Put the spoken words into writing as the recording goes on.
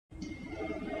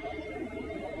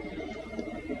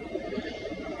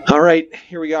Alright,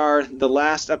 here we are, the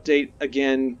last update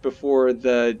again before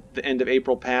the end of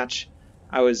April patch.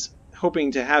 I was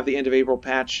hoping to have the end of April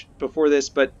patch before this,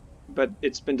 but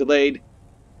it's been delayed.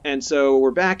 And so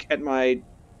we're back at my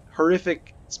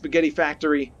horrific spaghetti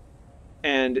factory,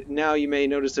 and now you may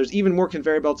notice there's even more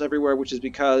conveyor belts everywhere, which is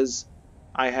because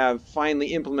I have finally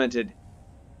implemented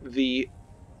the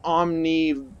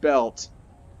Omniveyor belt.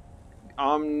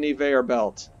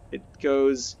 It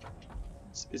goes,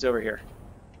 it's over here.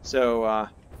 So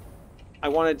I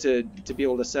wanted to be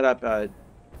able to set up a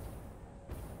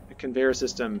conveyor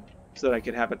system so that I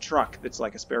could have a truck that's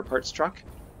like a spare parts truck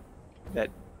that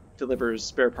delivers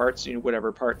spare parts, you know,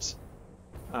 whatever parts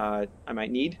I might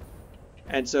need.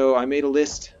 And so I made a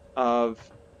list of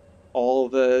all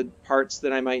the parts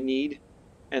that I might need,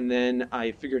 and then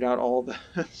I figured out all the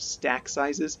stack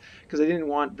sizes because I didn't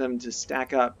want them to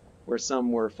stack up where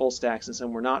some were full stacks and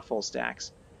some were not full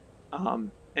stacks.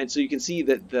 And so you can see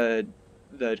that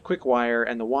the quick wire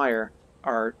and the wire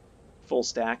are full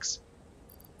stacks,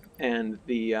 and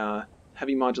the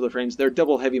heavy modular frames, they're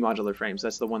double heavy modular frames.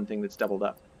 That's the one thing that's doubled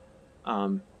up.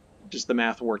 Just the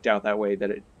math worked out that way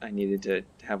that I needed to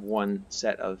have one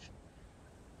set of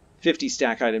 50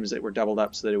 stack items that were doubled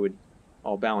up so that it would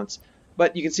all balance.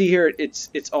 But you can see here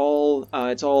it's all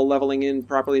leveling in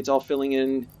properly. It's all filling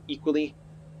in equally,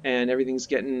 and everything's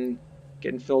getting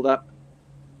filled up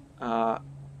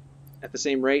at the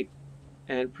same rate.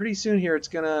 And pretty soon here it's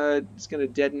gonna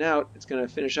deaden out. It's gonna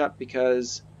finish up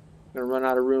because I'm gonna run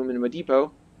out of room in my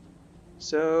depot.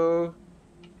 So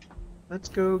let's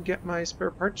go get my spare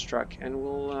parts truck, and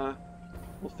we'll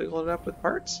fill it up with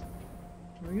parts.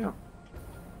 Here we go.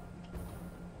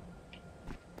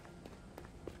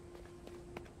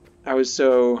 I was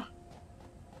so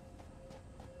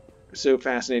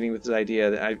fascinating with this idea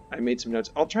that I made some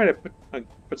notes. I'll try to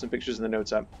put some pictures in the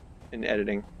notes up in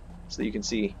editing so that you can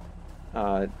see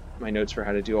my notes for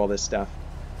how to do all this stuff.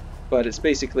 But it's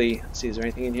basically, let's see, is there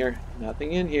anything in here?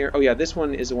 Nothing in here. Oh yeah, this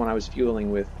one is the one I was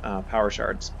fueling with power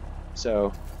shards.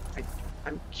 So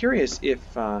I'm curious if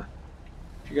you're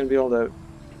going to be able to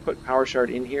put power shard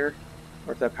in here,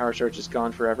 or if that power shard is just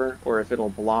gone forever, or if it'll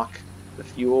block the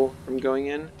fuel from going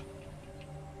in.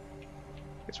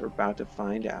 Guess we're about to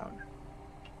find out.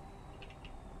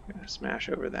 I'm going to smash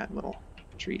over that little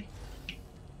tree.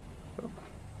 Boom.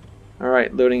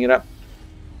 Alright, loading it up.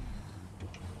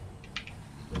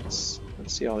 Let's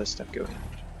see all this stuff go in.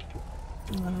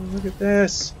 Oh, look at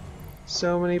this!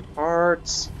 So many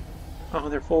parts! Oh,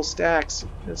 they're full stacks.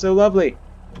 It's so lovely!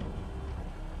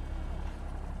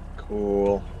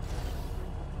 Cool.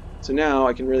 So now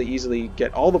I can really easily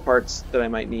get all the parts that I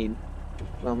might need.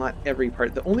 Well, not every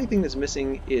part. The only thing that's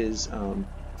missing is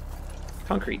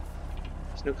concrete.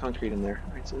 There's no concrete in there.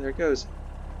 Alright, so there it goes.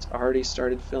 It's already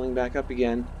started filling back up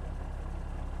again.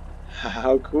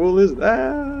 How cool is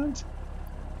that?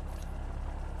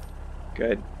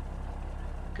 Good.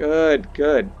 Good,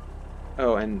 good.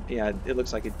 Oh, and yeah, it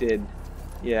looks like it did.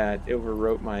 Yeah, it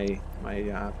overwrote my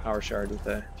power shard with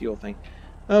the fuel thing.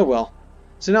 Oh well.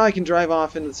 So now I can drive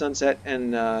off into the sunset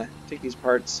and take these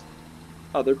parts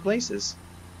other places.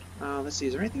 Let's see,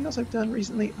 is there anything else I've done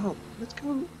recently? Oh, let's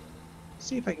go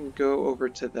see if I can go over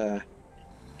to the...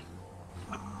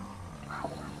 where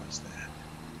was that?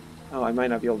 Oh, I might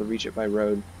not be able to reach it by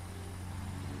road.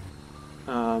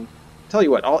 Tell you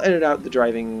what, I'll edit out the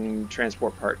driving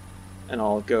transport part, and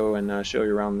I'll go and show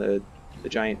you around the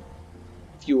giant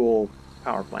fuel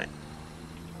power plant.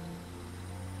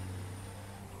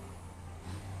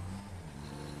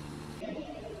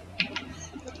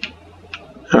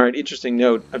 Alright, interesting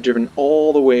note. I've driven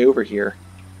all the way over here,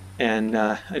 and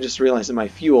I just realized that my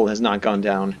fuel has not gone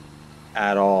down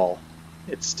at all.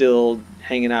 It's still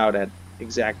hanging out at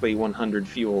exactly 100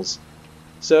 fuels.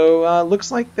 So looks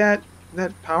like that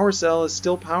power cell is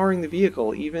still powering the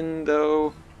vehicle, even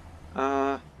though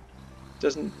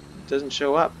doesn't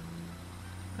show up.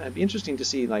 It'd be interesting to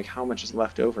see like how much is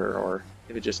left over, or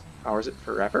if it just powers it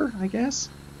forever, I guess.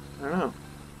 I don't know.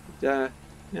 But,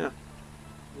 yeah.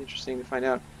 Interesting to find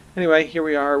out. Anyway, here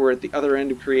we are. We're at the other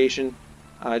end of creation.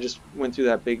 I just went through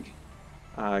that big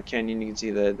canyon. You can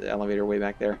see the elevator way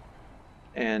back there.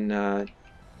 And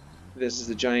this is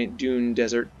the giant dune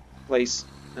desert place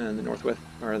in the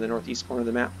the northeast corner of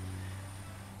the map.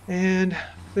 And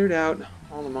cleared out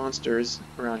all the monsters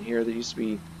around here. There used to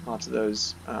be lots of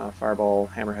those fireball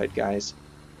hammerhead guys.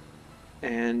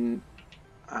 And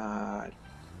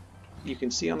you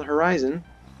can see on the horizon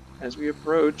as we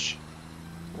approach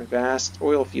my vast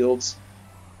oil fields.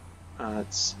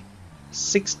 It's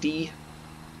 60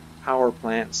 power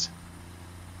plants,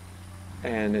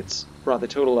 and it's brought the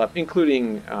total up,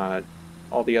 including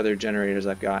all the other generators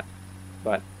I've got.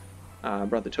 But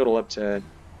brought the total up to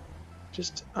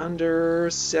just under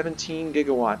 17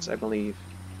 gigawatts, I believe.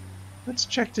 Let's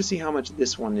check to see how much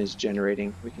this one is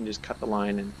generating. We can just cut the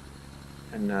line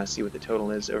and see what the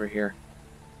total is over here.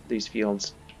 These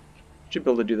fields. Should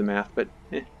be able to do the math, but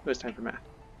it was time for math.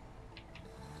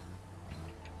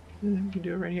 And then we can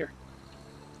do it right here.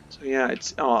 So yeah,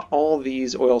 it's all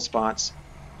these oil spots,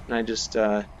 and I just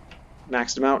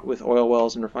maxed them out with oil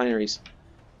wells and refineries.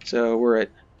 So we're at,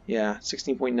 yeah,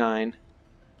 16.9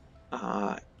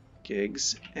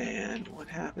 gigs. And what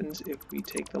happens if we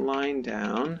take the line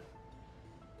down?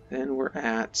 Then we're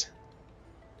at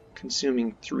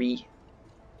consuming 3.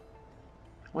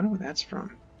 I wonder where that's from.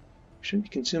 We shouldn't be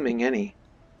consuming any.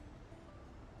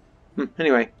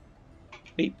 Anyway,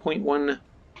 8.1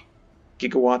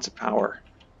 gigawatts of power.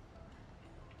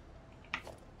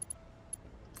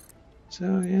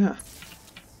 So yeah.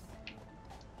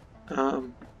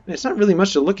 It's not really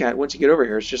much to look at once you get over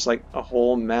here. It's just like a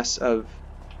whole mess of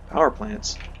power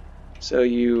plants. So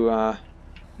you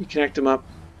connect them up,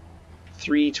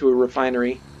 3 to a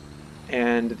refinery,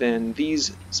 and then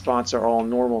these spots are all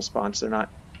normal spots. They're not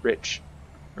rich,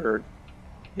 or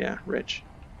yeah, rich.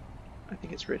 I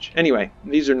think it's rich. Anyway,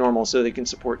 these are normal, so they can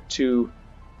support 2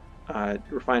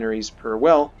 refineries per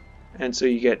well, and so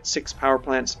you get 6 power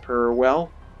plants per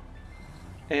well,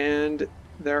 and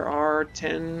there are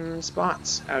 10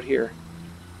 spots out here.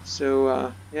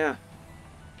 So yeah,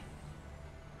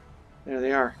 there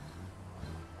they are.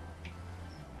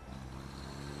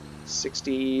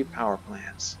 60 power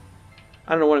plants.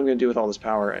 I don't know what I'm going to do with all this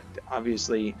power.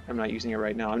 Obviously, I'm not using it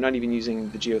right now. I'm not even using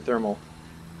the geothermal.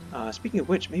 Speaking of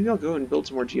which, maybe I'll go and build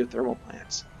some more geothermal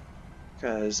plants,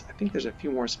 because I think there's a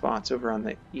few more spots over on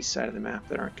the east side of the map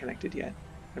that aren't connected yet.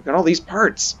 I've got all these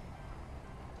parts.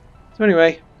 So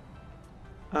anyway,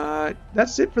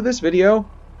 that's it for this video.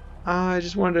 I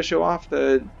just wanted to show off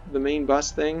the main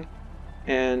bus thing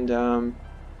and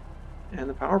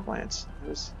the power plants. That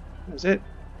was it.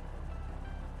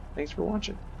 Thanks for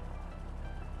watching.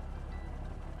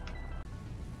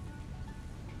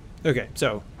 Okay,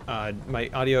 so my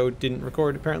audio didn't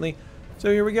record apparently.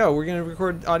 So here we go. We're going to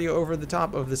record audio over the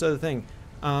top of this other thing.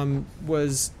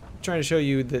 Was trying to show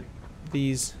you that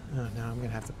these... Oh, no, I'm going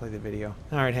to have to play the video.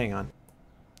 All right, hang on.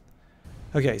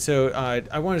 Okay, so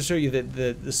I wanted to show you that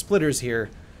the splitters here,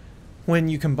 when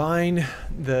you combine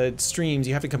the streams,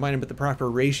 you have to combine them with the proper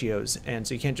ratios. And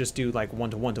so you can't just do like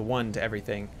 1 to 1 to 1 to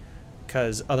everything,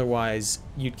 because otherwise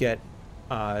you'd get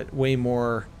way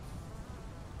more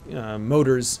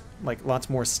motors, like lots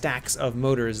more stacks of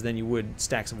motors than you would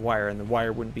stacks of wire, and the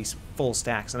wire wouldn't be full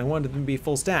stacks, and I wanted them to be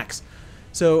full stacks.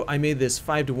 So I made this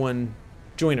 5 to 1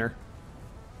 joiner.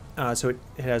 So it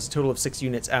has a total of 6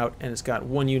 units out, and it's got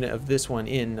 1 unit of this one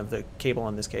in, of the cable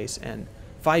in this case, and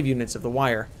 5 units of the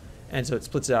wire. And so it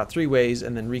splits it out 3 ways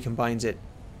and then recombines it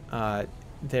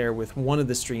there with one of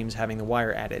the streams having the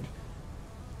wire added.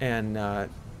 And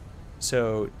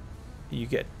so you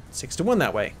get 6 to 1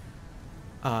 that way.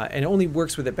 And it only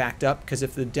works with it backed up, because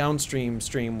if the downstream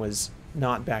stream was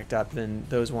not backed up, then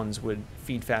those ones would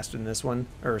feed faster than this one,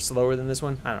 or slower than this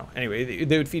one. I don't know. Anyway,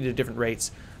 they would feed at different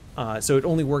rates. So it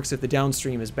only works if the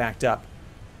downstream is backed up,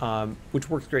 which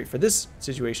works great for this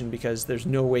situation, because there's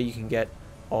no way you can get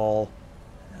all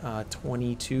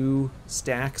 22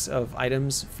 stacks of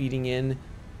items feeding in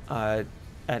at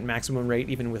maximum rate,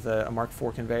 even with a Mark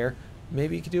IV conveyor.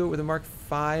 Maybe you could do it with a Mark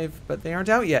V, but they aren't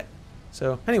out yet.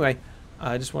 So anyway,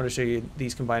 I just wanted to show you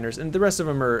these combiners, and the rest of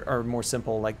them are more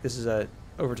simple. Like this is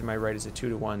over to my right is a 2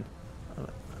 to 1.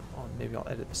 Maybe I'll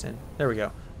edit this in. There we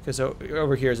go. Because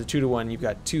over here is a 2 to 1. You've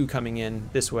got 2 coming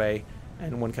in this way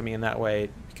and 1 coming in that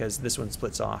way, because this one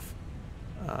splits off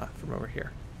from over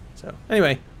here. So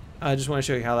anyway, I just want to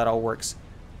show you how that all works,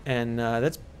 and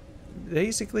that's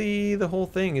basically the whole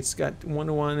thing. It's got 1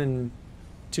 to 1 and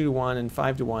 2 to 1 and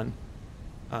 5 to 1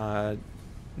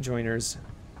 joiners,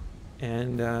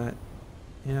 and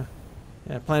yeah,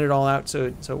 I planned it all out so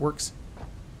it works.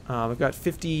 I've got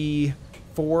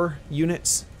 54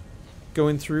 units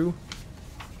going through.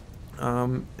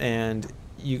 And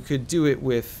you could do it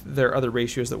with their other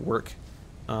ratios that work,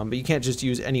 but you can't just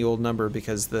use any old number,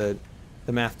 because the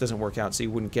math doesn't work out, so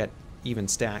you wouldn't get even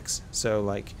stacks. So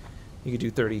like you could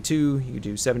do 32, you could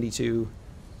do 72,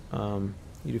 you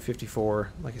do 54,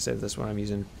 like I said, this one I'm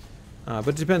using. But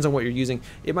it depends on what you're using.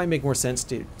 It might make more sense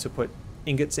to put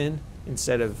ingots in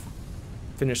instead of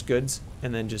finished goods,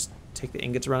 and then just take the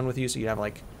ingots around with you, so you have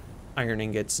like iron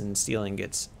ingots and steel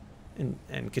ingots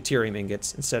and caterium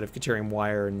ingots instead of caterium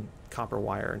wire and copper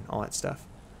wire and all that stuff.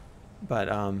 But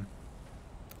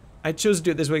I chose to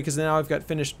do it this way because now I've got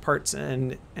finished parts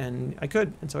and I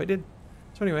could, and so I did.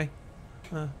 So anyway,